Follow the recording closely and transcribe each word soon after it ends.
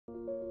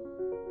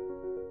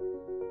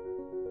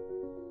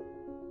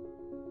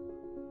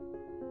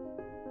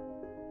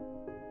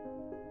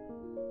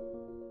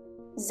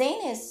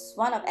Zane is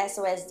one of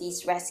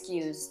SOSD's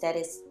rescues that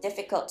is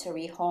difficult to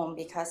rehome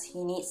because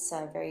he needs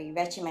a very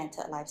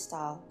regimented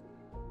lifestyle,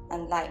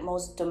 unlike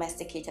most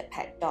domesticated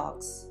pet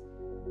dogs.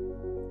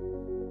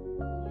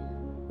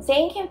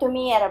 Zane came to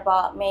me at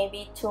about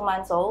maybe 2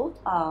 months old.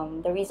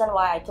 The reason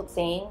why I took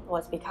Zane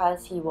was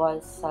because he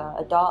was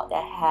a dog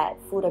that had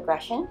food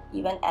aggression,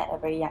 even at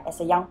as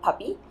a young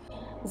puppy.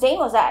 Zane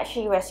was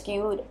actually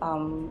rescued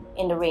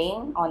in the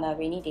rain on a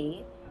rainy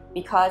day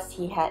because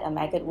he had a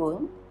maggot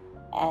wound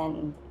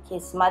and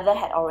his mother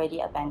had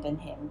already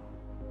abandoned him.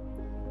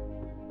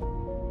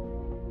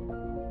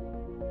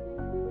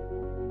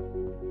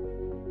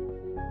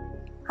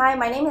 Hi,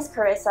 my name is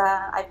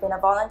Carissa. I've been a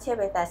volunteer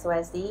with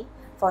SOSD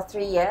for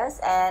 3 years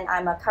and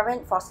I'm a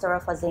current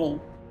fosterer for Zane.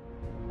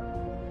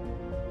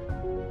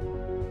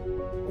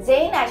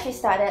 Zane actually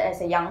started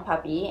as a young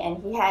puppy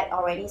and he had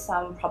already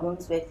some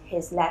problems with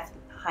his left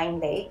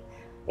hind leg.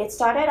 It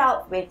started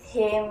out with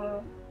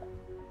him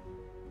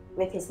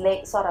with his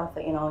leg sort of,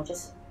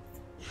 just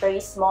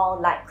very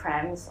small light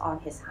cramps on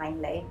his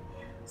hind leg.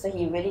 So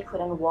he really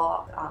couldn't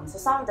walk. So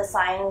some of the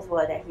signs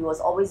were that he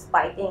was always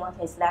biting on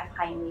his left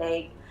hind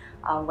leg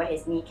where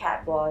his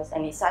kneecap was,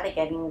 and it started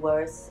getting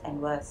worse and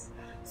worse.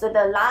 So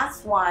the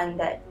last one,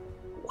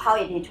 how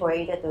it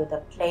deteriorated to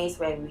the place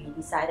where we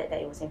decided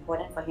that it was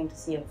important for him to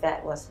see a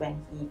vet, was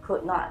when he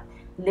could not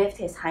lift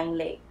his hind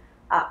leg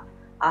up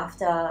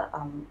after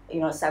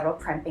several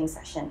cramping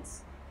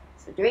sessions.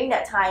 So during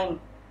that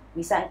time,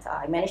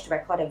 I managed to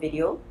record a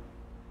video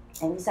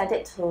and we sent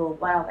it to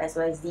one of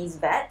SOSD's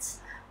vets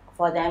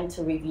for them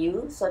to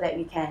review so that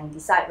we can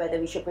decide whether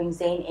we should bring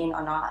Zane in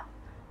or not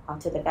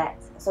to the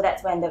vet. So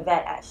that's when the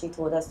vet actually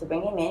told us to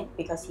bring him in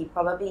because he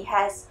probably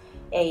has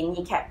a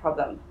kneecap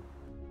problem.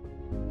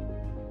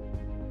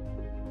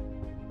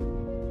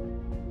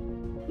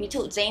 We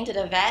took Zane to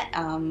the vet.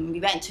 We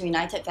went to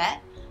United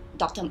Vet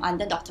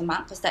under Dr.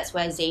 Mark because that's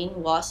where Zane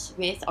was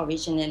with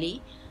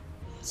originally.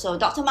 So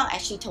Dr. Mark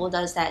actually told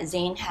us that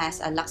Zane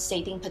has a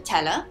luxating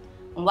patella.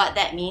 And what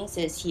that means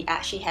is he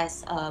actually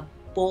has a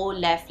bow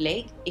left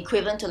leg,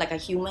 equivalent to like a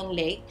human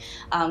leg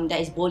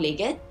that is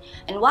bow-legged.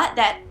 And what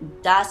that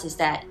does is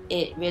that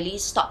it really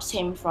stops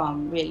him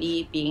from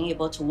really being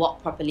able to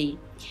walk properly.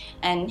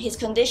 And his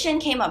condition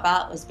came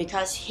about was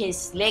because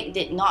his leg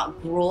did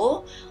not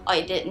grow, or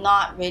it did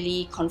not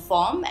really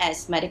conform,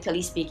 as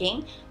medically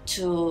speaking,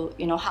 to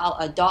how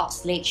a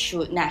dog's leg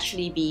should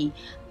naturally be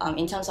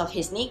in terms of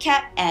his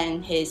kneecap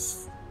and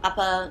his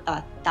upper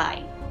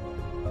thigh.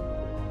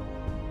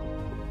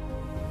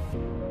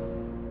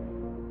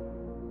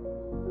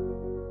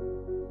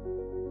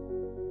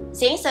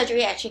 Zane's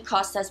surgery actually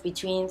cost us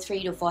between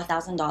 $3,000 to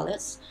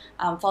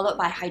 $4,000, followed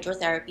by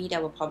hydrotherapy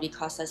that will probably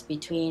cost us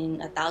between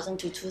 $1,000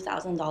 to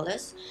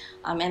 $2,000,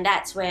 and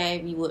that's where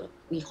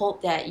we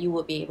hope that you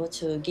will be able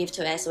to give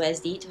to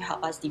SOSD to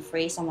help us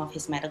defray some of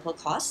his medical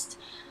costs.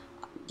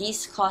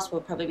 These costs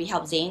will probably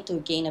help Zane to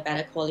gain a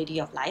better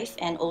quality of life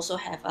and also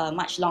have a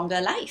much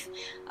longer life.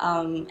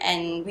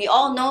 And we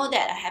all know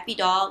that a happy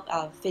dog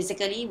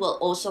physically will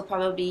also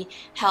probably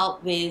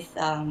help with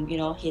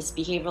his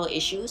behavioral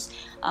issues.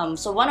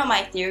 So one of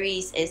my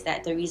theories is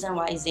that the reason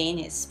why Zane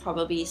is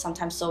probably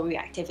sometimes so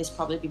reactive is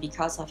probably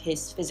because of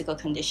his physical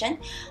condition.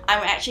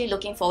 I'm actually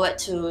looking forward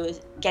to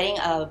getting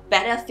a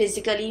better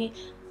physically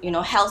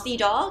healthy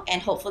dog,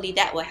 and hopefully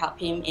that will help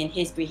him in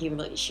his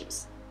behavioral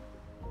issues.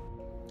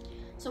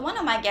 So one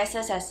of my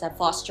guesses as a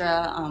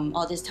fosterer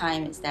all this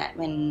time is that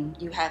when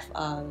you have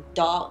a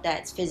dog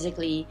that's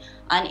physically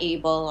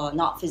unable or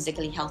not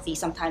physically healthy,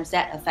 sometimes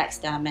that affects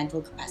their mental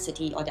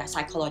capacity or their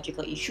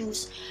psychological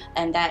issues,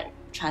 and that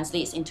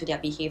translates into their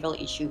behavioral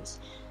issues.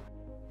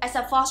 As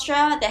a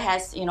fosterer that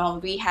has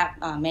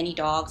rehabbed many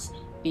dogs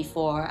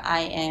before,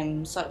 I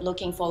am sort of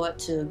looking forward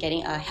to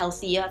getting a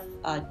healthier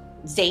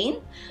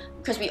Zane,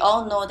 because we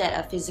all know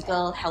that a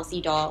physical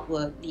healthy dog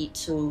will lead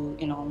to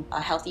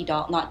a healthy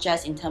dog, not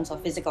just in terms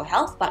of physical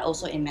health but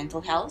also in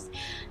mental health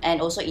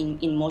and also in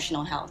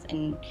emotional health.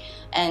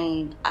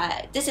 And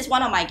this is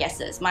one of my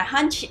guesses. My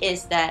hunch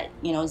is that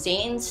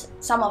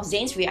some of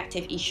Zane's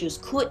reactive issues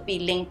could be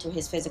linked to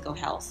his physical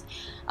health,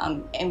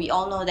 and we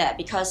all know that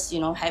because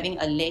having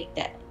a leg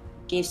that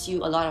gives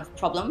you a lot of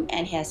problem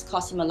and has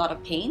caused him a lot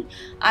of pain.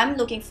 I'm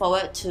looking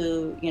forward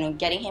to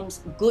getting him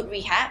good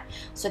rehab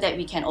so that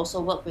we can also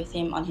work with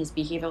him on his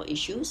behavioral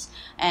issues,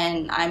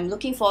 and I'm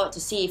looking forward to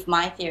see if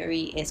my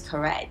theory is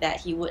correct, that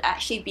he would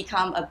actually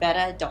become a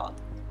better dog.